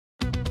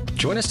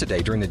Join us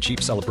today during the Jeep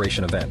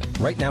Celebration event.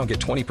 Right now, get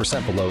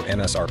 20% below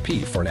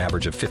MSRP for an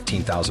average of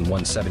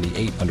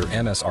 $15,178 under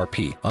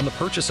MSRP on the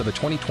purchase of a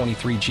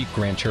 2023 Jeep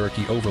Grand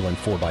Cherokee Overland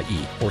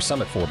 4xE or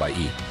Summit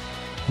 4xE.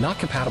 Not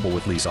compatible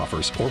with lease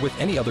offers or with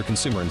any other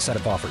consumer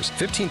incentive offers.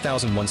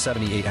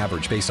 $15,178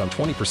 average based on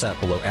 20%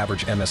 below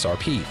average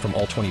MSRP from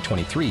all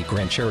 2023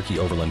 Grand Cherokee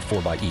Overland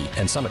 4xE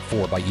and Summit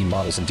 4xE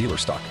models in dealer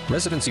stock.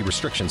 Residency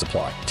restrictions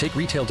apply. Take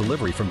retail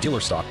delivery from dealer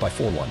stock by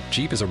 4/1.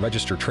 Jeep is a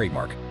registered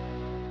trademark.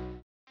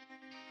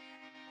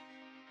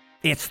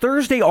 It's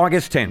Thursday,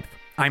 August 10th.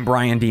 I'm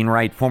Bryan Dean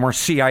Wright, former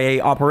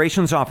CIA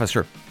operations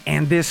officer,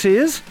 and this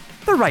is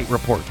the Wright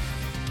Report.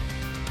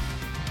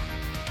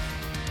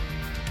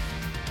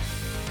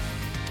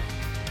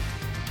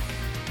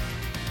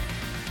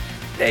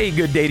 Hey,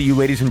 good day to you,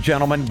 ladies and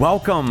gentlemen.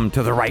 Welcome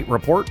to the Wright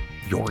Report,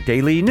 your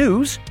daily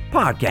news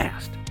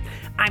podcast.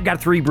 I've got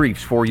 3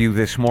 briefs for you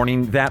this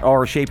morning that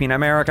are shaping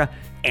America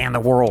and the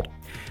world.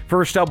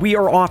 First up, we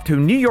are off to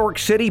New York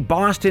City,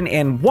 Boston,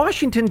 and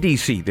Washington,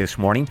 D.C. this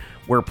morning,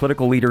 where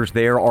political leaders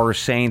there are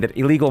saying that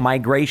illegal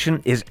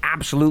migration is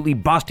absolutely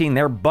busting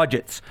their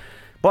budgets.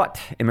 But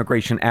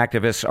immigration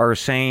activists are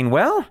saying,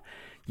 well,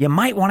 you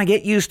might want to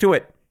get used to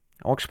it.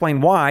 I'll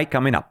explain why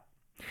coming up.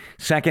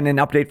 Second, an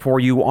update for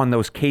you on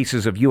those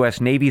cases of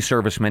U.S. Navy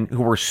servicemen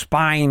who were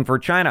spying for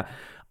China.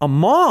 A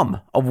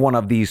mom of one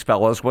of these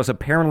fellows was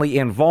apparently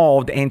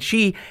involved, and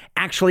she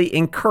actually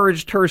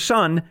encouraged her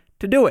son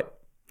to do it.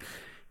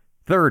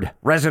 Third,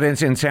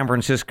 residents in San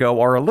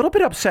Francisco are a little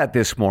bit upset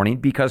this morning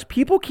because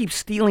people keep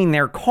stealing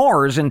their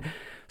cars, and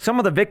some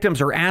of the victims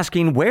are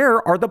asking,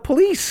 where are the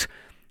police?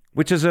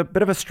 Which is a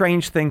bit of a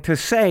strange thing to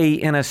say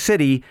in a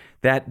city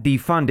that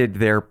defunded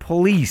their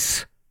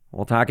police.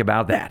 We'll talk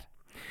about that.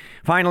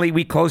 Finally,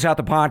 we close out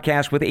the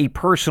podcast with a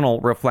personal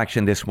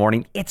reflection this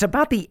morning. It's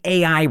about the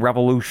AI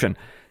revolution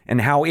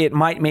and how it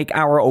might make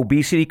our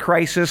obesity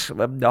crisis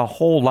a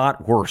whole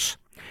lot worse.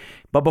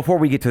 But before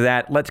we get to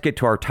that, let's get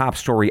to our top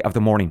story of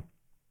the morning.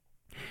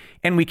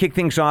 And we kick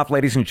things off,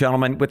 ladies and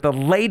gentlemen, with the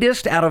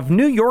latest out of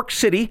New York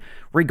City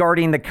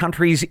regarding the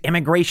country's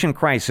immigration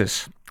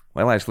crisis.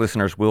 Well, as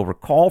listeners will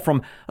recall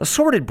from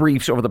assorted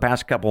briefs over the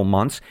past couple of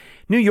months,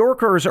 New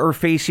Yorkers are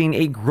facing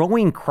a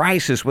growing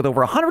crisis with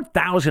over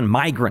 100,000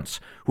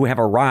 migrants who have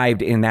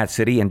arrived in that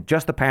city in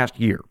just the past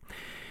year.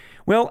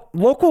 Well,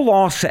 local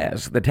law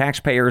says the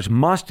taxpayers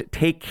must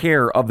take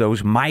care of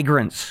those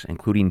migrants,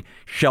 including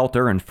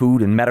shelter and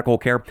food and medical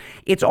care.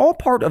 It's all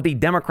part of the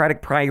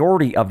Democratic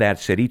priority of that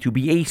city to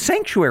be a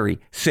sanctuary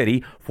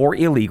city for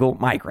illegal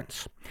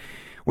migrants.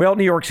 Well,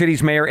 New York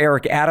City's Mayor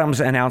Eric Adams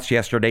announced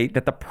yesterday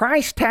that the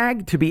price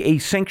tag to be a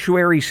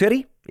sanctuary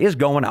city is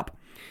going up.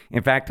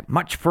 In fact,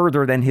 much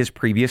further than his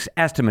previous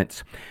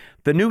estimates.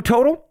 The new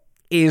total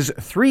is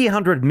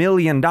 $300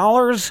 million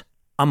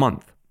a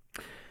month.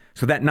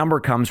 So that number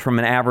comes from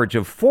an average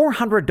of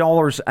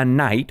 $400 a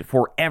night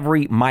for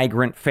every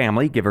migrant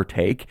family, give or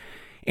take.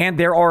 And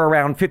there are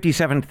around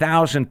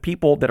 57,000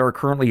 people that are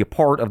currently a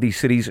part of the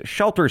city's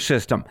shelter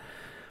system.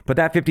 But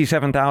that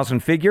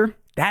 57,000 figure,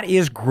 that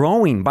is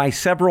growing by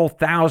several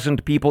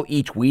thousand people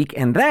each week,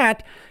 and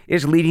that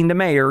is leading the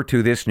mayor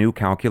to this new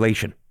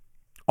calculation.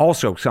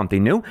 Also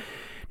something new,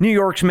 New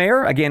York's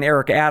mayor, again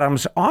Eric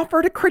Adams,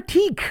 offered a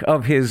critique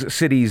of his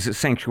city's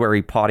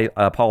sanctuary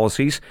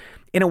policies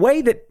in a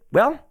way that,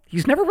 well,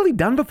 he's never really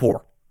done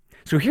before.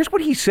 So here's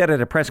what he said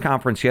at a press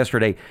conference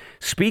yesterday,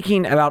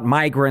 speaking about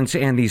migrants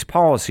and these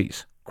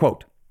policies.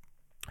 Quote,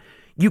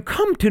 "You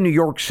come to New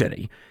York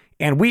City,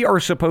 and we are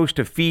supposed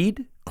to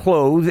feed,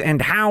 clothe,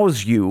 and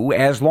house you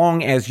as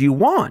long as you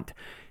want.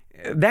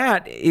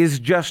 That is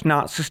just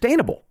not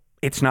sustainable.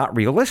 It's not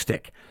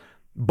realistic.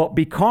 But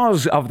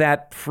because of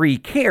that free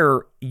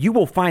care, you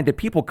will find that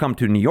people come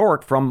to New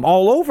York from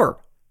all over."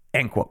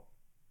 End quote.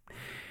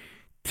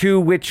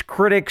 To which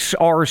critics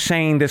are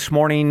saying this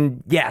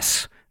morning,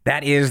 yes,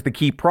 that is the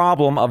key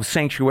problem of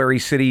sanctuary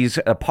cities'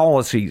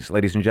 policies,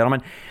 ladies and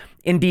gentlemen.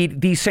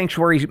 Indeed, these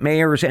sanctuary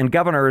mayors and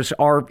governors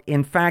are,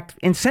 in fact,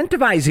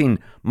 incentivizing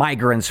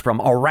migrants from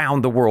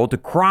around the world to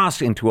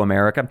cross into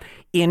America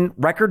in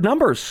record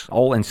numbers,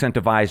 all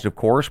incentivized, of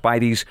course, by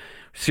these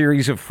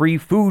series of free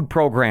food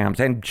programs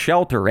and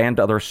shelter and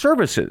other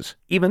services,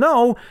 even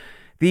though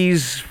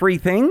these free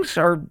things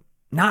are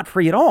not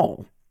free at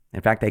all. In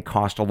fact, they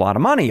cost a lot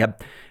of money,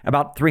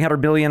 about $300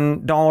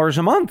 billion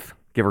a month,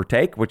 give or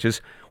take, which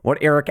is what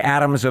Eric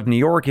Adams of New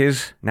York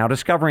is now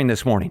discovering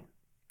this morning.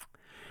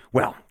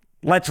 Well,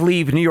 let's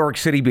leave New York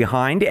City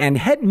behind and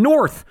head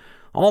north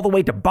all the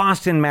way to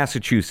Boston,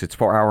 Massachusetts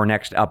for our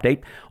next update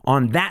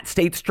on that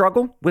state's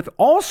struggle with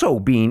also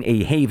being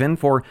a haven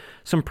for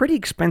some pretty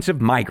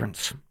expensive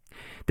migrants.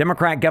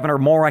 Democrat Governor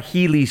Maura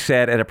Healey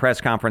said at a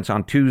press conference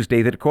on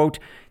Tuesday that, quote,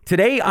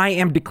 "Today I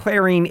am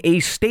declaring a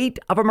state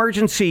of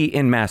emergency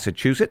in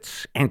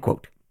Massachusetts," end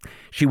quote.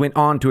 She went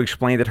on to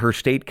explain that her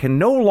state can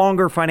no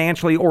longer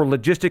financially or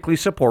logistically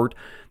support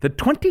the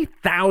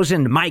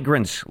 20,000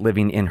 migrants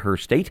living in her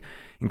state,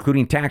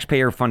 including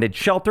taxpayer-funded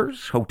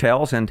shelters,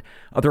 hotels, and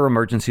other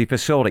emergency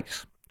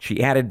facilities.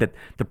 She added that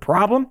the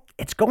problem,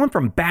 it's going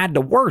from bad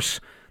to worse.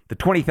 The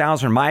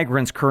 20,000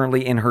 migrants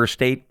currently in her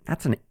state,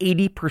 that's an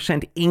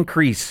 80%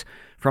 increase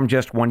from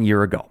just 1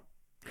 year ago.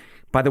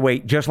 By the way,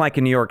 just like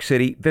in New York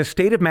City, the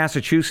state of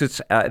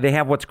Massachusetts, they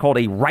have what's called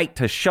a right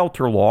to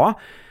shelter law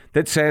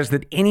that says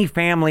that any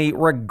family,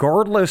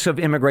 regardless of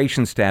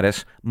immigration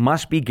status,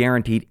 must be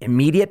guaranteed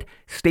immediate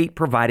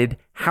state-provided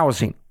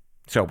housing.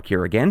 So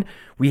here again,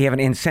 we have an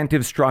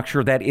incentive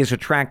structure that is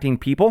attracting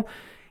people,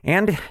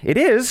 and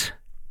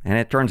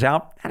it turns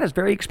out that is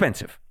very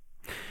expensive.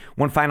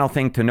 One final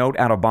thing to note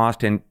out of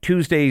Boston,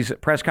 Tuesday's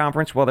press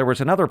conference, well, there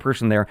was another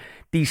person there,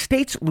 the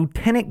state's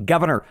Lieutenant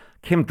Governor,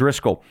 Kim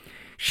Driscoll.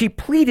 She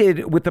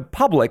pleaded with the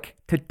public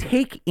to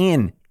take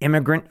in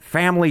immigrant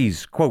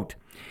families. Quote,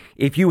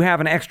 "If you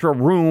have an extra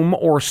room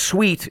or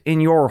suite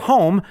in your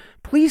home,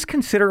 please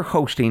consider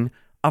hosting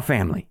a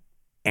family."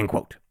 End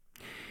quote.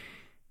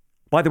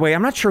 By the way,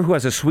 I'm not sure who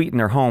has a suite in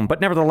their home,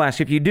 but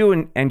nevertheless, if you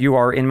do and you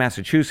are in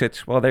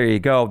Massachusetts, well, there you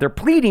go. They're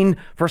pleading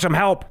for some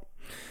help.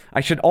 I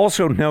should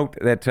also note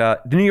that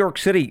New York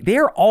City,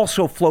 they're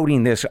also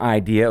floating this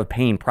idea of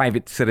paying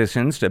private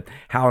citizens to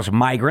house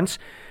migrants.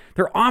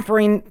 They're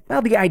offering,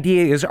 well, the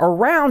idea is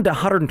around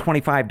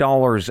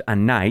 $125 a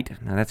night.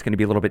 Now, that's going to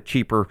be a little bit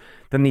cheaper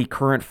than the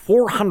current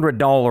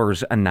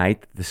 $400 a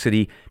night the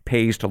city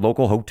pays to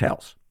local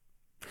hotels.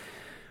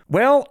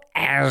 Well,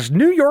 as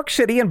New York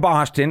City and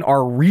Boston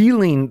are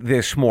reeling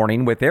this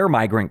morning with their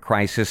migrant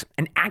crisis,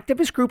 an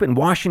activist group in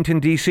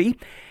Washington, D.C.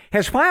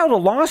 has filed a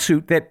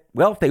lawsuit that,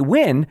 well, if they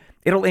win,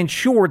 it'll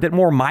ensure that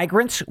more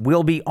migrants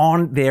will be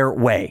on their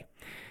way.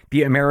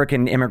 The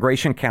American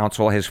Immigration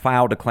Council has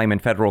filed a claim in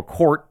federal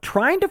court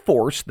trying to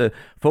force the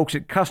folks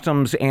at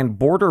Customs and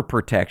Border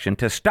Protection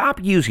to stop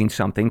using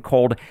something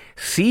called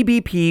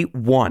CBP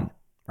One.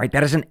 Right?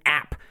 That is an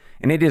app,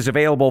 and it is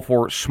available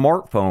for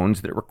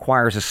smartphones that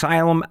requires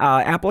asylum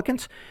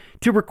applicants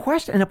to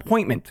request an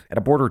appointment at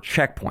a border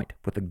checkpoint,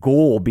 with the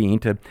goal being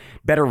to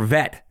better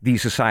vet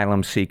these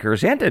asylum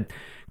seekers and to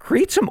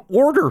create some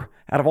order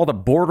out of all the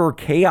border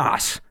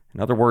chaos. In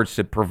other words,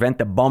 to prevent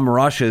the bum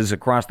rushes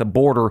across the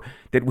border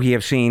that we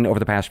have seen over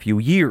the past few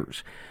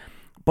years.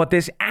 But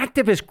this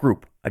activist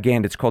group,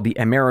 again, it's called the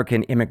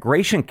American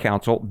Immigration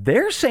Council,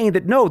 they're saying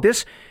that no,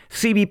 this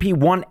CBP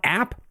One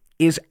app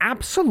is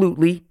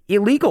absolutely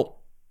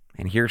illegal.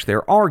 And here's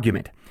their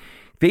argument.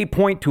 They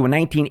point to a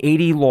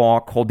 1980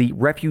 law called the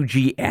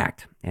Refugee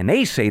Act, and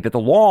they say that the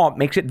law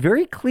makes it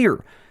very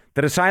clear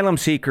that asylum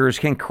seekers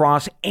can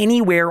cross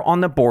anywhere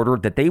on the border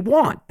that they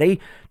want. They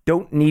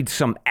don't need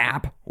some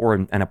app or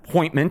an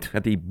appointment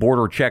at the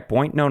border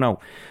checkpoint. No.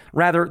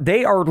 Rather,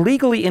 they are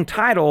legally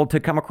entitled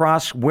to come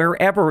across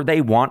wherever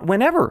they want,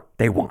 whenever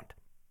they want.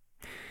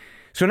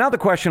 So now the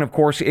question, of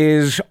course,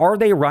 is, are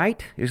they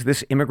right? Is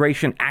this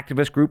immigration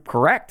activist group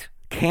correct?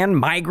 Can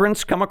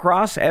migrants come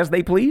across as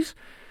they please?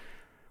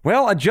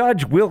 Well, a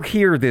judge will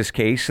hear this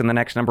case in the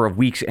next number of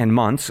weeks and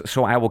months,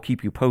 so I will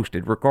keep you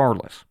posted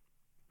regardless.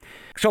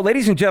 So,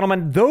 ladies and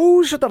gentlemen,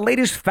 those are the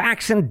latest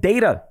facts and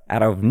data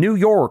out of New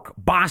York,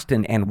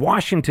 Boston, and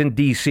Washington,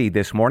 D.C.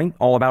 this morning,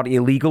 all about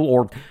illegal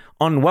or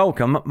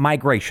unwelcome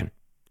migration.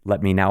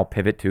 Let me now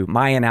pivot to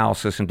my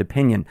analysis and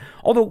opinion.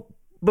 Although,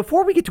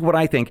 before we get to what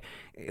I think,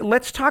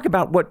 let's talk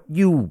about what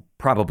you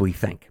probably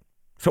think.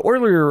 So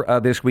earlier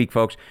this week,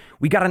 folks,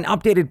 we got an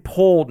updated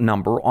poll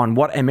number on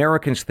what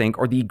Americans think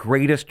are the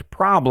greatest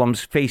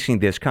problems facing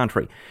this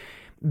country.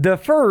 The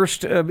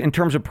first, in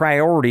terms of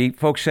priority,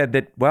 folks said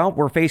that, well,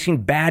 we're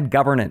facing bad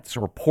governance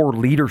or poor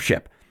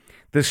leadership.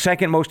 The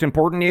second most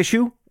important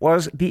issue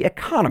was the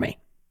economy.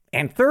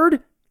 And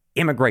third,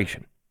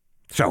 immigration.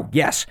 So,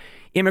 yes,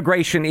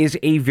 immigration is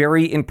a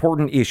very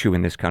important issue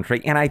in this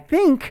country. And I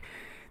think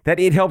that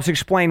it helps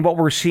explain what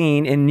we're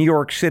seeing in New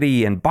York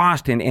City and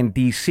Boston and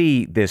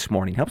D.C. this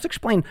morning. Helps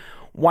explain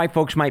why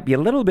folks might be a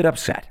little bit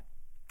upset.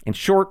 In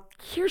short,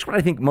 here's what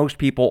I think most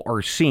people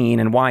are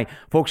seeing and why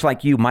folks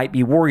like you might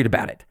be worried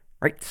about it.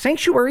 Right?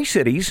 Sanctuary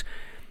cities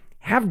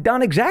have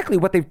done exactly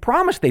what they've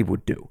promised they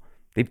would do.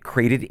 They've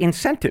created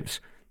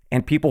incentives,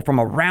 and people from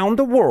around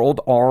the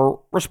world are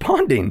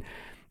responding.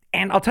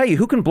 And I'll tell you,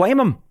 who can blame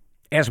them?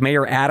 As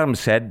Mayor Adams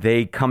said,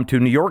 they come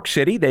to New York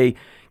City, they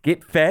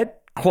get fed,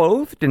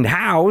 clothed, and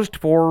housed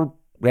for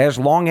as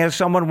long as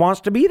someone wants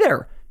to be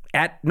there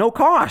at no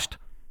cost.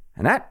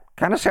 And that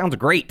kind of sounds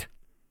great.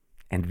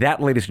 And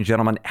that, ladies and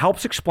gentlemen,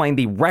 helps explain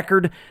the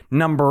record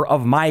number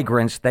of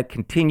migrants that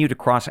continue to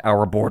cross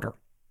our border.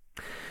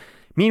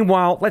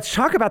 Meanwhile, let's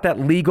talk about that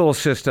legal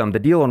system, the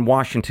deal in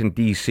Washington,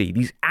 D.C.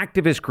 These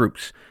activist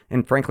groups,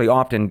 and frankly,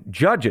 often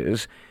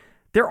judges,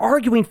 they're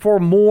arguing for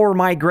more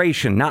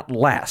migration, not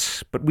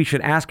less. But we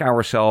should ask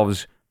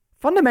ourselves,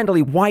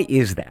 fundamentally, why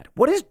is that?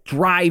 What is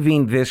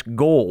driving this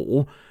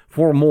goal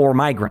for more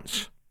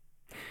migrants?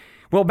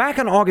 Well, back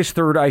on August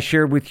 3rd, I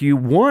shared with you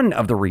one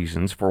of the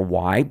reasons for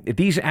why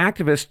these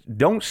activists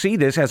don't see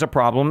this as a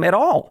problem at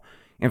all.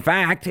 In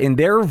fact, in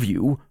their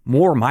view,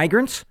 more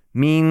migrants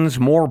means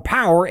more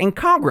power in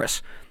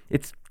Congress.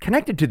 It's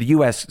connected to the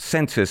U.S.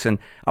 Census, and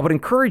I would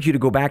encourage you to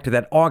go back to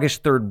that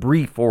August 3rd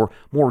brief for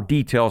more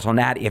details on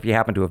that if you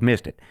happen to have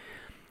missed it.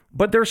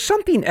 But there's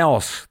something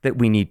else that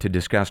we need to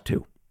discuss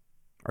too.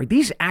 Are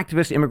these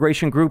activist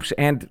immigration groups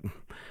and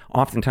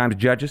oftentimes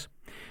judges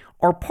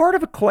are part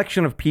of a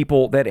collection of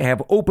people that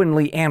have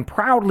openly and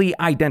proudly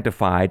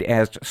identified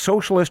as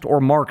socialist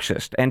or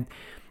Marxist. And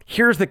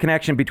here's the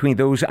connection between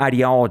those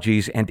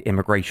ideologies and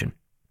immigration.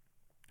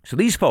 So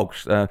these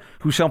folks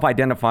who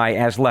self-identify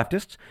as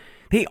leftists,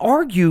 they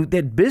argue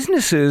that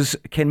businesses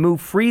can move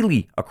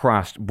freely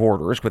across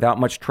borders without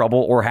much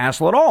trouble or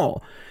hassle at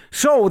all.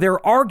 So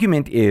their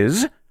argument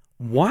is,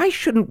 why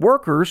shouldn't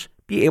workers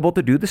be able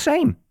to do the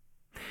same?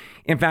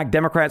 In fact,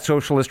 Democrat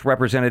Socialist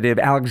Representative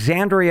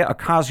Alexandria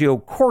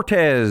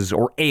Ocasio-Cortez,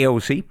 or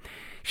AOC,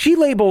 she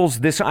labels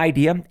this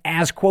idea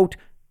as, quote,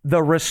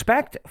 the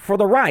respect for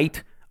the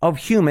right of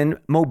human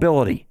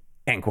mobility,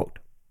 end quote.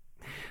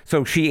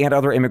 So she and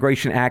other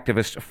immigration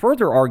activists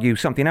further argue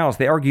something else.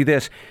 They argue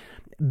this: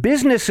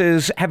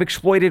 businesses have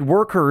exploited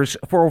workers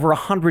for over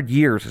 100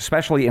 years,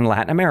 especially in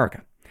Latin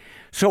America.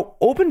 So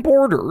open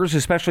borders,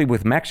 especially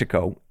with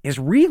Mexico, is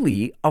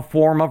really a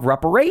form of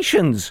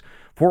reparations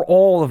for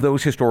all of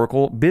those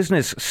historical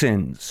business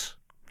sins.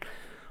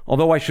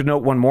 Although I should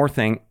note one more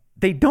thing,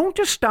 they don't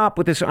just stop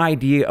with this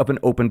idea of an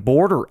open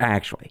border,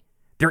 actually.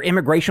 Their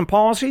immigration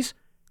policies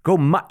go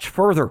much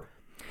further.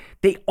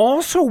 They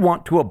also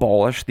want to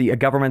abolish the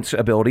government's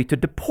ability to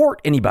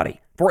deport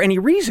anybody for any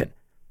reason.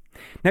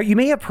 Now, you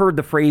may have heard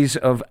the phrase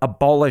of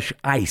abolish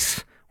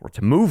ICE, or it's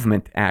a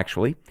movement,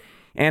 actually.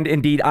 And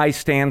indeed, ICE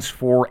stands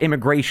for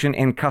Immigration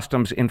and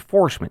Customs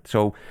Enforcement.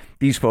 So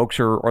these folks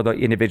are the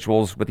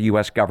individuals with the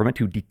U.S. government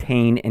who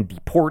detain and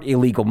deport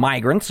illegal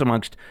migrants,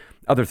 amongst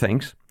other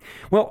things.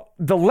 Well,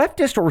 the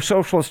leftist or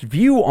socialist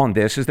view on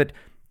this is that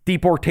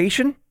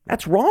deportation,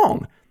 that's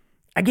wrong.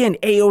 Again,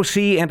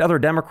 AOC and other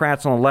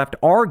Democrats on the left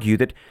argue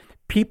that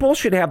people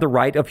should have the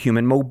right of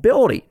human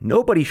mobility.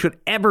 Nobody should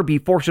ever be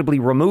forcibly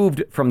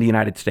removed from the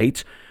United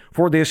States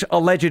for this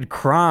alleged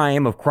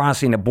crime of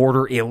crossing a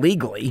border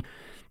illegally,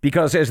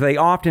 because, as they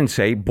often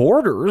say,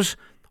 borders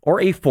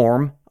are a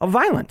form of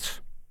violence.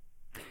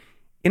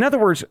 In other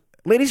words,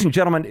 ladies and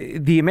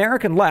gentlemen, the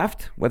American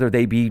left, whether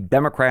they be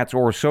Democrats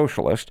or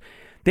socialists,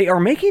 they are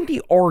making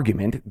the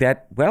argument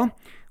that, well,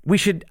 we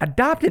should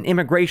adopt an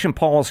immigration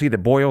policy that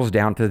boils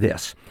down to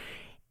this: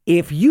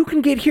 if you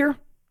can get here,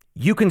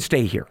 you can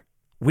stay here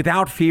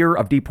without fear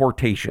of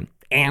deportation.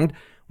 And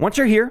once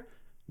you're here,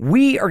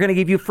 we are going to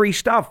give you free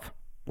stuff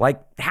like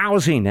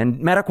housing and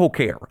medical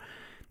care.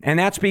 And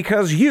that's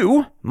because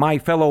you, my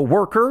fellow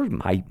worker,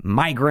 my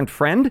migrant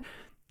friend,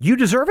 you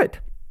deserve it.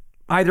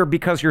 Either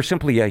because you're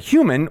simply a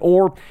human,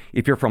 or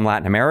if you're from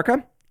Latin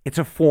America, it's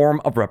a form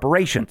of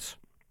reparations.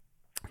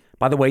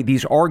 By the way,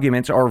 these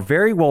arguments are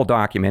very well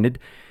documented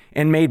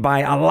and made by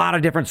a lot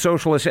of different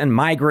socialists and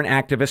migrant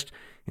activists,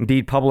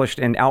 indeed published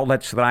in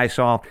outlets that I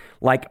saw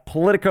like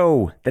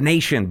Politico, The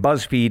Nation,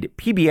 BuzzFeed,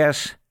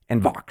 PBS, and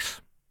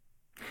Vox.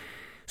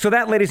 So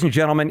that, ladies and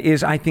gentlemen,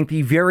 is, I think,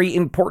 the very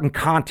important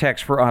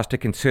context for us to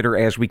consider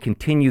as we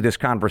continue this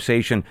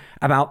conversation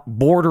about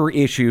border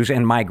issues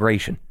and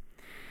migration.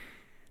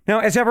 Now,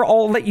 as ever,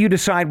 I'll let you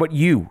decide what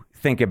you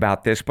think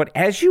about this, but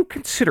as you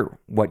consider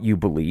what you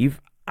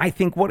believe, I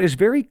think what is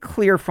very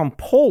clear from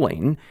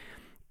polling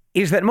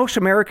is that most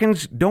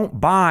Americans don't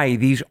buy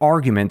these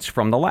arguments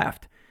from the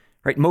left,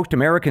 right? Most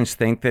Americans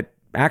think that,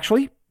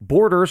 actually,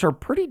 borders are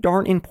pretty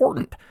darn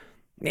important.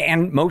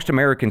 And most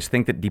Americans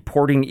think that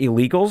deporting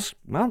illegals,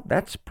 well,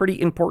 that's pretty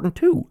important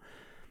too.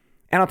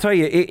 And I'll tell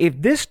you,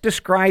 if this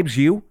describes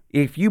you,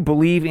 if you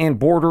believe in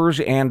borders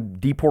and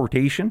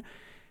deportation,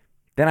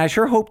 then I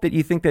sure hope that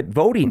you think that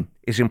voting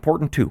is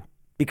important too,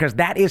 because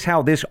that is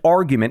how this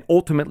argument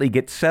ultimately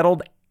gets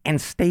settled and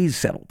stays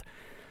settled.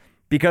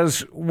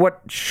 Because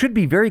what should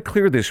be very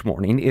clear this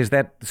morning is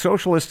that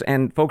socialists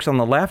and folks on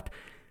the left,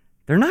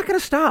 they're not going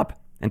to stop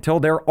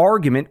until their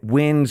argument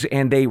wins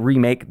and they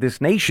remake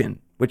this nation.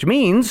 Which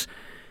means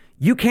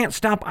you can't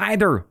stop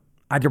either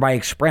by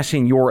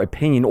expressing your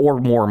opinion or,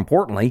 more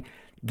importantly,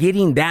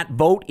 getting that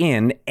vote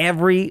in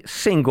every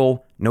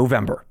single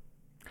November.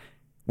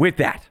 With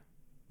that,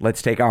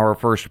 let's take our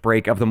first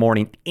break of the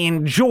morning.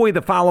 Enjoy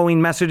the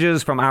following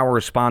messages from our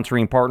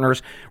sponsoring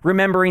partners,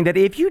 remembering that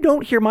if you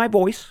don't hear my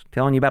voice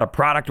telling you about a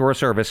product or a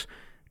service,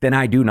 then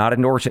I do not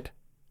endorse it.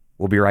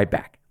 We'll be right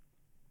back.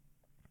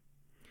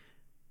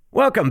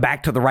 Welcome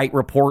back to the Wright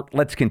Report.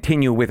 Let's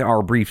continue with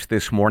our briefs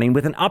this morning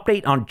with an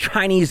update on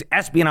Chinese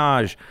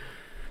espionage.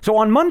 So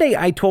on Monday,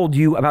 I told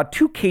you about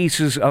two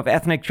cases of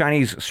ethnic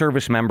Chinese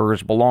service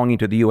members belonging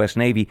to the U.S.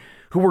 Navy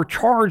who were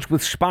charged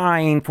with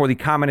spying for the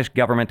Communist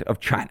government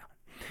of China.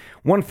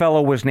 One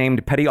fellow was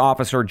named Petty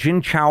Officer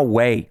Jin Chao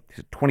Wei. He's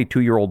a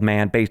 22-year-old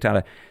man based out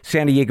of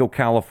San Diego,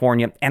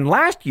 California. And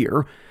last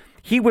year,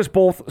 he was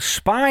both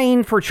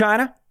spying for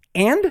China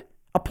and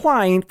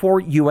applying for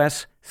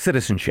U.S.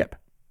 citizenship.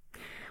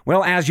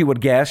 Well, as you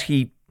would guess,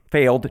 he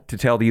failed to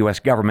tell the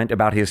U.S. government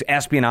about his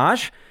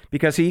espionage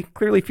because he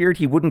clearly feared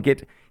he wouldn't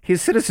get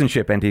his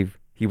citizenship, and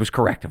he was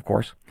correct, of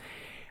course.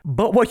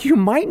 But what you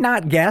might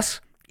not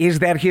guess is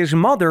that his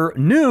mother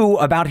knew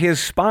about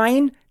his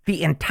spying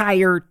the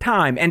entire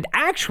time, and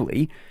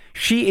actually,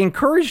 she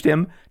encouraged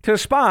him to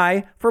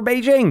spy for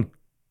Beijing.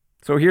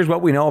 So here's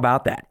what we know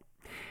about that.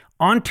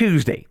 On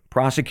Tuesday,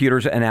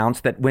 prosecutors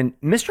announced that when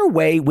Mr.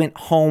 Wei went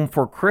home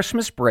for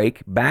Christmas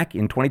break back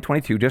in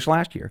 2022, just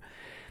last year,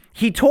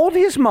 he told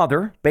his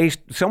mother, based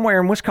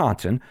somewhere in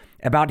Wisconsin,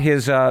 about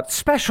his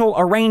special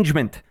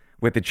arrangement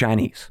with the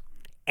Chinese.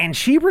 And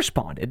she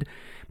responded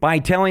by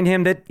telling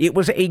him that it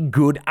was a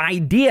good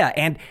idea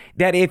and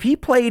that if he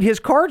played his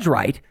cards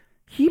right,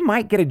 he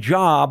might get a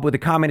job with the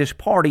Communist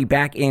Party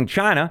back in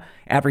China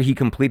after he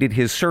completed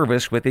his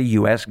service with the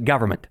U.S.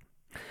 government.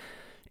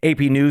 AP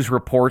News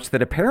reports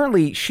that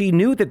apparently she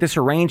knew that this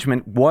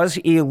arrangement was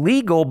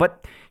illegal,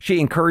 but she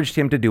encouraged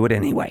him to do it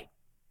anyway.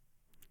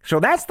 So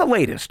that's the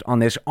latest on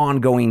this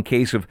ongoing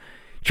case of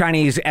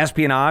Chinese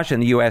espionage in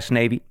the U.S.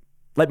 Navy.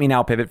 Let me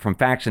now pivot from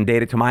facts and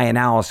data to my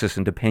analysis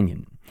and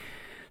opinion.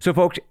 So,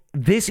 folks,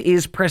 this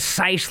is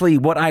precisely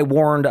what I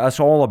warned us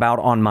all about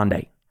on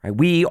Monday. Right?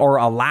 We are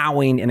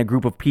allowing in a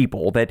group of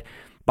people that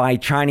by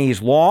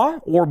Chinese law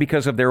or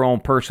because of their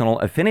own personal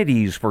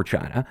affinities for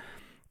China,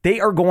 they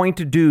are going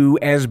to do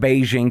as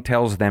Beijing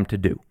tells them to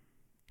do.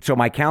 So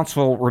my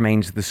counsel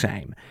remains the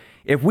same.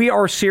 If we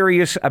are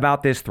serious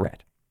about this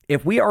threat,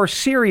 if we are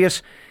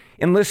serious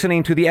in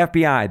listening to the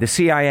FBI, the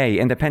CIA,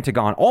 and the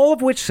Pentagon, all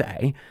of which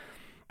say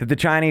that the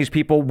Chinese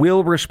people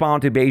will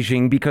respond to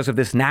Beijing because of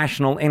this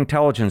national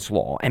intelligence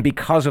law, and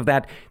because of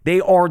that, they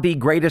are the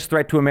greatest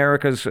threat to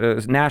America's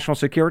national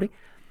security,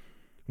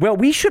 well,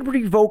 we should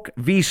revoke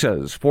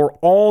visas for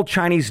all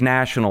Chinese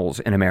nationals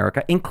in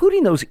America,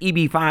 including those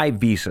EB-5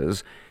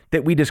 visas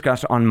that we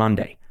discussed on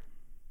Monday.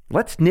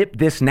 Let's nip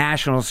this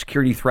national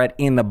security threat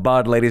in the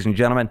bud, ladies and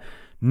gentlemen.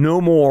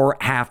 No more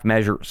half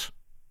measures.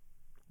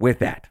 With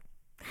that,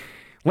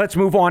 let's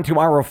move on to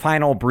our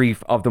final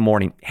brief of the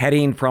morning,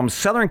 heading from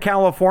Southern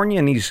California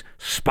and these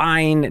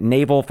spine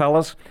naval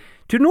fellas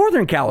to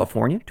Northern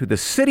California, to the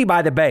city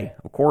by the bay.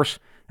 Of course,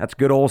 that's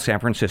good old San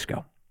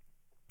Francisco.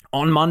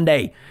 On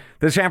Monday,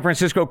 the San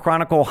Francisco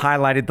Chronicle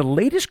highlighted the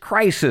latest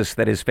crisis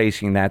that is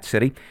facing that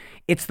city.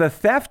 It's the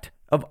theft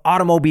of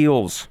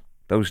automobiles.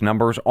 Those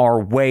numbers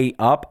are way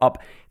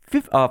up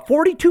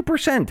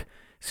 42%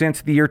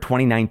 since the year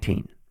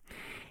 2019.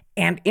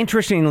 And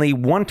interestingly,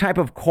 one type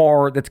of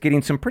car that's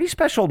getting some pretty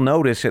special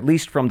notice, at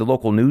least from the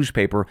local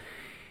newspaper,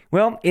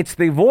 well, it's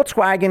the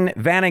Volkswagen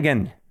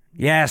Vanagon.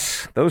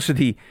 Yes, those are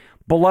the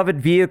beloved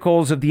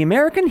vehicles of the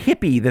American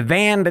hippie, the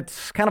van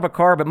that's kind of a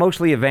car, but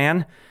mostly a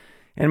van.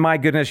 And my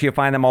goodness, you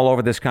find them all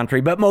over this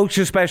country, but most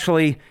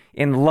especially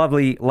in the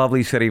lovely,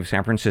 lovely city of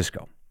San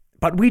Francisco.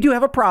 But we do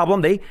have a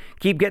problem. They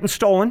keep getting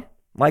stolen,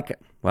 like,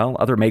 well,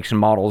 other makes and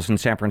models in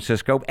San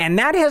Francisco. And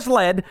that has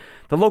led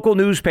the local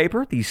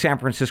newspaper, the San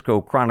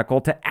Francisco Chronicle,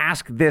 to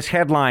ask this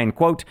headline,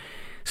 quote,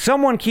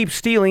 "Someone keeps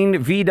stealing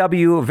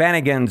VW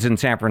Vanagons in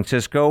San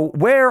Francisco.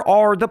 Where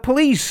are the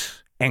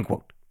police?" End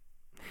quote.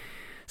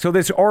 So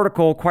this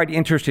article, quite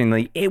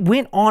interestingly, it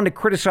went on to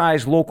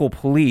criticize local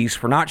police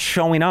for not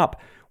showing up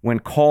when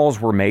calls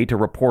were made to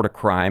report a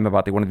crime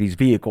about one of these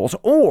vehicles,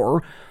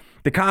 or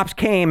the cops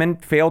came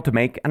and failed to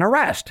make an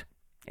arrest.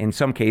 In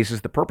some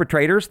cases, the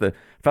perpetrators, the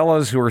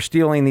fellows who are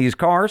stealing these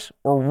cars,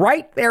 were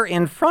right there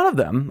in front of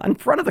them, in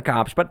front of the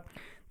cops, but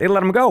they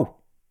let them go.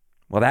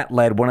 Well, that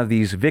led one of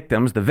these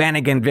victims, the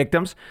Vanagon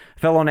victims, a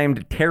fellow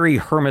named Terry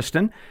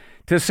Hermiston,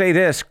 to say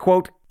this,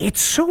 quote,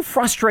 "It's so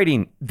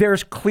frustrating.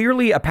 There's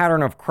clearly a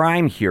pattern of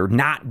crime here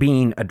not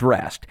being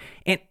addressed,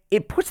 and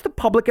it puts the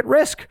public at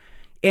risk.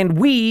 And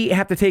we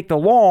have to take the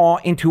law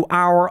into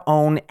our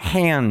own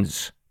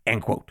hands,"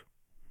 end quote.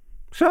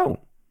 So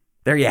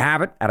there you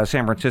have it, out of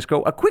San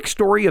Francisco. A quick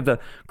story of the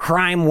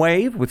crime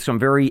wave with some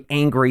very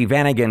angry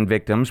Vanagon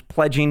victims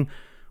pledging,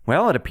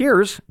 well, it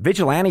appears,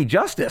 vigilante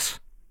justice.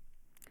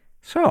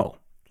 So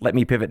let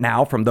me pivot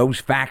now from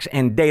those facts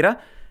and data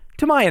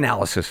to my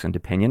analysis and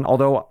opinion,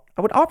 although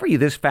I would offer you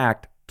this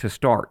fact to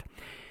start.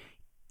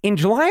 In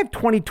July of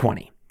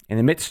 2020, in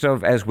the midst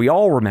of, as we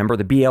all remember,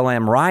 the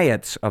BLM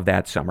riots of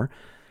that summer,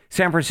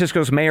 San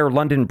Francisco's Mayor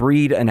London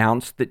Breed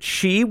announced that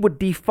she would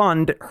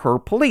defund her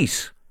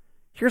police.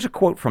 Here's a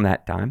quote from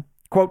that time.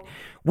 Quote,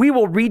 "We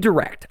will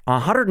redirect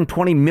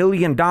 $120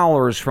 million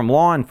from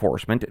law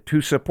enforcement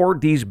to support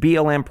these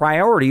BLM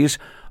priorities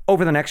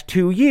over the next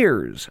 2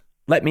 years.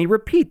 Let me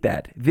repeat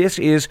that. This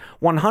is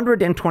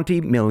 $120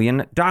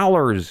 million,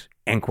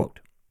 end quote.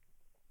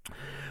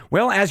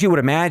 Well, as you would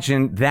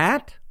imagine,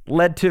 that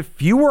led to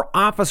fewer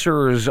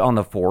officers on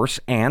the force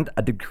and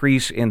a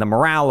decrease in the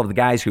morale of the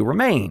guys who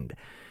remained.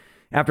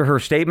 After her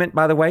statement,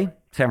 by the way,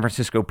 San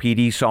Francisco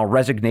PD saw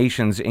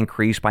resignations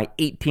increase by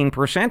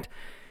 18%,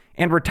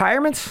 and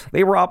retirements,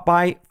 they were up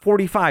by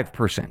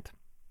 45%.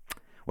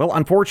 Well,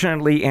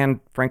 unfortunately, and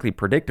frankly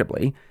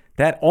predictably,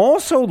 that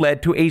also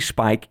led to a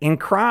spike in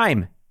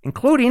crime,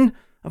 including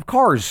of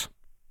cars.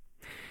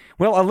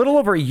 Well, a little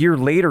over a year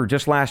later,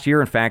 just last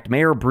year, in fact,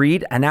 Mayor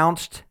Breed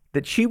announced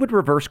that she would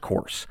reverse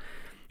course.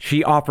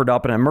 She offered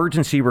up an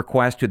emergency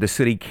request to the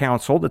city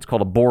council that's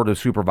called a board of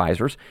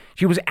supervisors.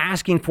 She was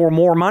asking for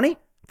more money,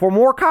 for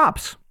more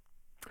cops.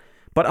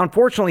 But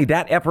unfortunately,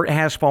 that effort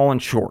has fallen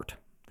short.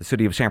 The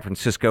city of San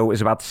Francisco is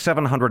about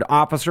 700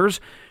 officers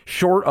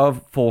short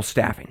of full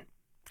staffing.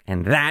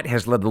 And that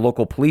has led the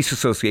local police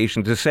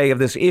association to say of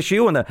this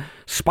issue and the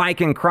spike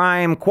in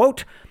crime,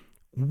 quote,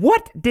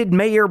 "What did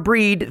Mayor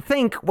Breed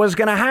think was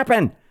going to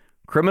happen?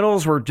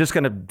 Criminals were just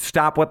going to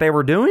stop what they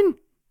were doing?"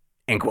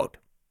 End quote.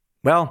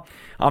 Well,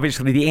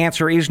 obviously the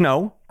answer is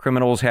no.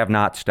 Criminals have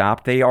not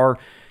stopped. They are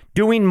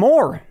doing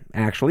more,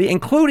 actually,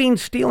 including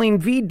stealing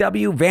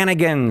VW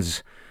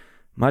Vanagons,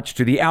 much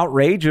to the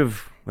outrage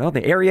of, well,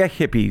 the area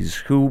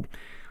hippies who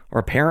are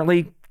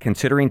apparently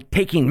considering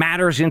taking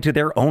matters into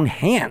their own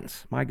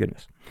hands. My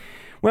goodness.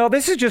 Well,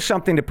 this is just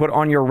something to put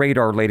on your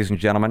radar, ladies and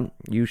gentlemen.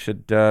 You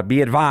should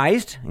be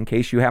advised, in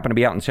case you happen to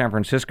be out in San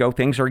Francisco,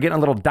 things are getting a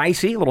little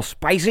dicey, a little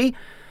spicy.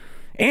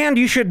 And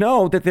you should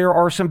know that there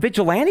are some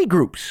vigilante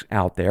groups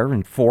out there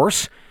in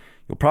force.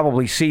 You'll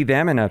probably see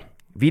them in a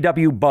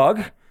VW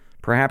Bug.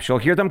 Perhaps you'll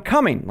hear them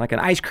coming like an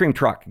ice cream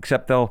truck,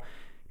 except they'll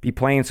be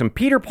playing some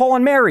Peter, Paul,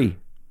 and Mary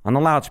on the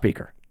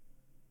loudspeaker.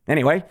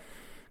 Anyway,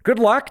 good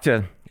luck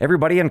to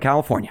everybody in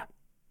California.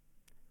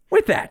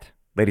 With that,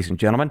 ladies and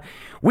gentlemen,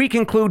 we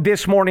conclude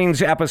this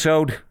morning's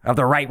episode of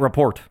the Wright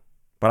Report.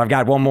 But I've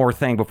got one more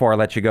thing before I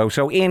let you go.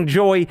 So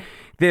enjoy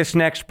this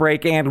next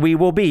break, and we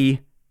will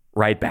be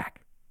right back.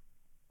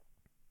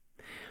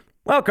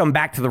 Welcome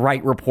back to the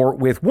Wright Report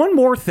with one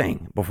more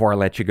thing before I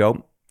let you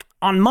go.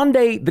 On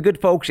Monday, the good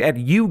folks at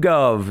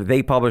YouGov,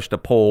 they published a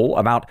poll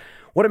about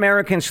what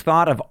Americans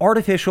thought of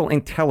artificial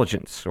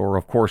intelligence, or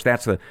of course,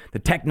 that's the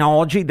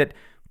technology that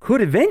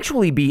could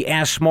eventually be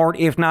as smart,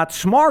 if not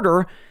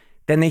smarter,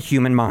 than the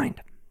human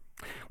mind.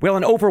 Well,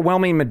 an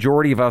overwhelming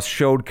majority of us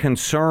showed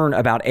concern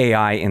about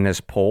AI in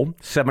this poll.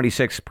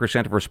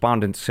 76% of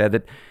respondents said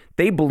that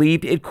they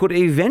believed it could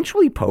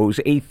eventually pose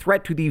a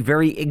threat to the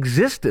very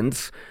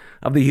existence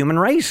of the human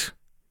race.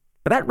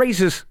 But that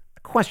raises a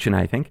question,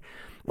 I think.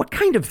 What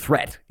kind of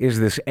threat is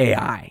this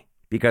AI?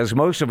 Because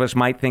most of us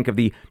might think of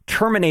the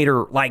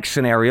Terminator-like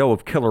scenario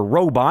of killer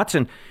robots,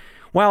 and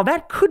while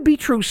that could be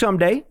true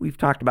someday, we've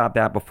talked about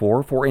that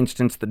before, for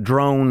instance, the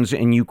drones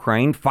in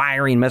Ukraine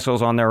firing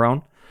missiles on their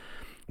own.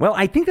 Well,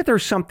 I think that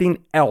there's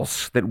something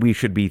else that we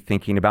should be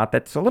thinking about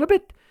that's a little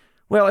bit,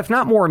 well, if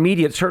not more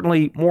immediate,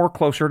 certainly more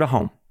closer to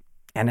home.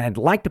 And I'd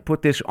like to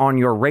put this on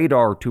your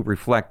radar to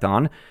reflect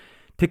on,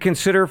 to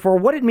consider for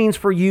what it means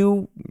for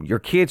you, your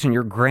kids, and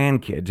your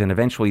grandkids, and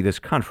eventually this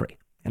country.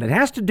 And it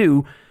has to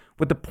do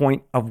with the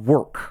point of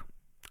work.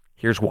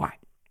 Here's why.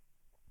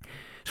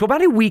 So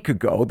about a week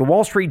ago, the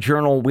Wall Street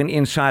Journal went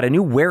inside a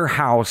new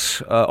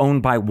warehouse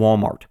owned by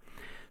Walmart.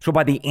 So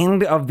by the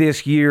end of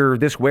this year,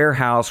 this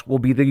warehouse will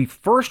be the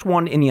first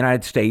one in the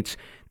United States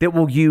that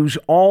will use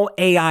all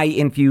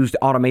AI-infused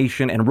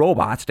automation and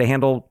robots to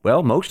handle,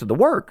 well, most of the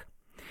work.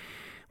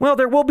 Well,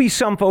 there will be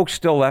some folks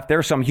still left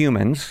there, some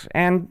humans,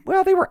 and,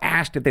 well, they were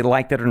asked if they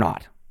liked it or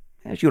not.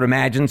 As you would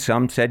imagine,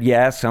 some said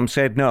yes, some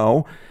said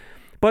no.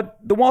 But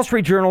the Wall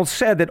Street Journal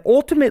said that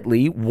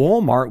ultimately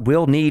Walmart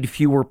will need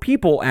fewer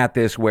people at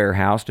this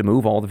warehouse to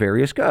move all the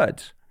various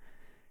goods.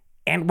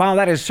 And while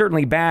that is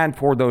certainly bad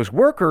for those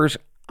workers,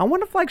 I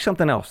want to flag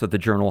something else that the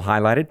Journal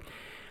highlighted.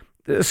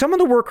 Some of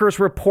the workers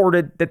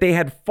reported that they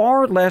had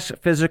far less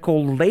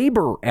physical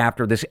labor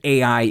after this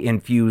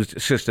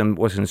AI-infused system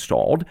was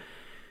installed.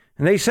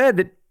 And they said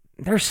that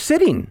they're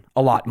sitting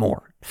a lot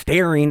more,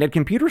 staring at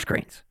computer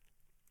screens.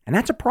 And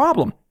that's a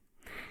problem.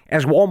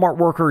 As Walmart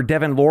worker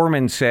Devin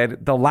Lorman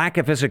said, the lack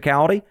of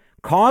physicality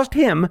caused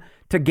him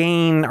to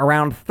gain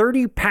around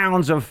 30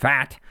 pounds of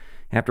fat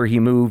after he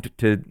moved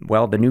to,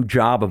 well, the new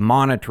job of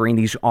monitoring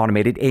these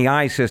automated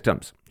AI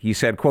systems. He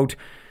said, quote,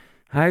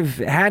 "I've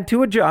had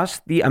to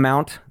adjust the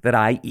amount that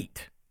I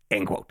eat,"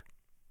 end quote.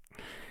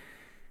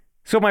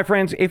 So, my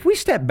friends, if we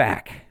step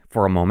back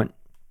for a moment,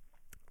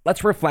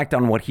 let's reflect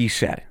on what he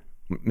said.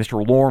 What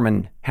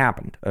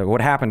happened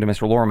to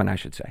Mr. Lorman, I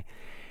should say.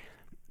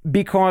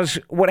 Because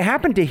what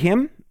happened to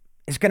him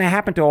is going to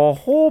happen to a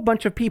whole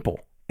bunch of people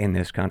in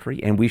this country.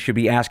 And we should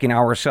be asking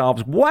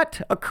ourselves,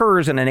 what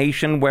occurs in a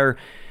nation where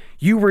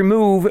you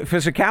remove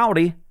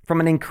physicality from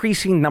an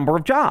increasing number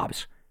of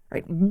jobs?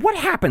 Right? What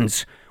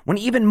happens when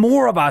even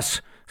more of us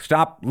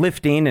stop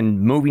lifting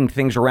and moving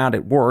things around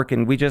at work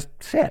and we just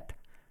sit?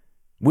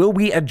 Will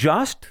we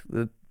adjust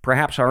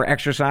perhaps our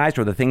exercise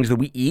or the things that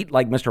we eat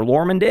like Mr.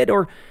 Lorman did,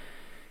 or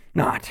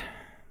not?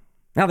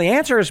 Now, the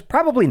answer is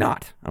probably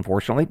not,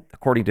 unfortunately.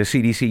 According to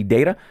CDC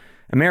data,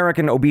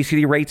 American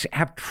obesity rates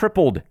have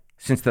tripled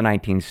since the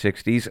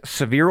 1960s.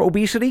 Severe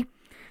obesity,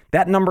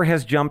 that number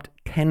has jumped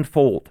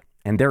tenfold,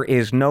 and there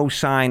is no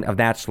sign of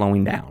that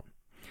slowing down.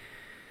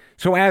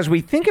 So as we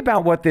think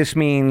about what this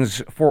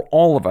means for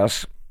all of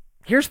us,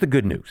 here's the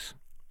good news.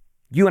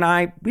 You and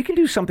I, we can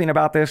do something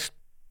about this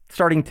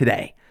starting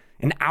today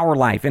in our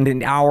life and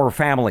in our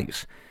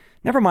families.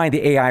 Never mind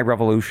the AI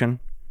revolution.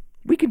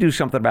 We can do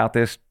something about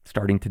this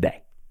starting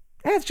today.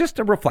 And it's just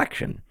a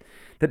reflection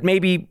that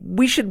maybe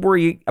we should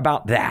worry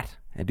about that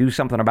and do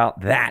something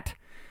about that,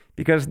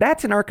 because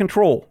that's in our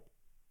control.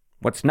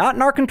 What's not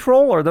in our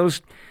control are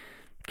those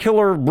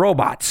killer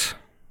robots.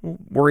 We'll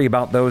worry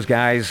about those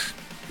guys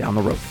down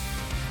the road.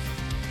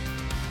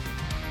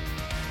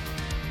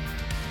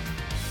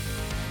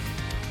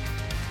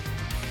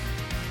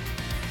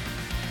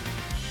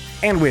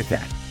 And with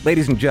that,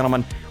 ladies and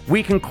gentlemen,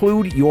 we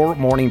conclude your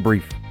morning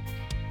brief.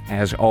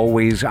 As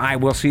always, I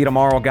will see you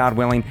tomorrow, God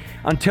willing.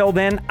 Until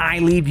then, I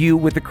leave you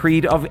with the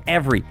creed of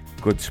every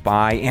good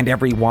spy and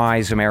every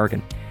wise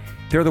American.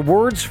 They're the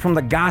words from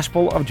the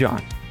Gospel of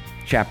John,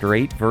 chapter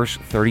 8, verse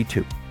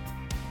 32.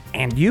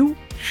 And you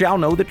shall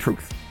know the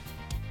truth,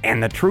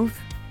 and the truth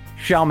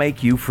shall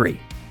make you free.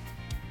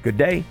 Good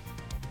day.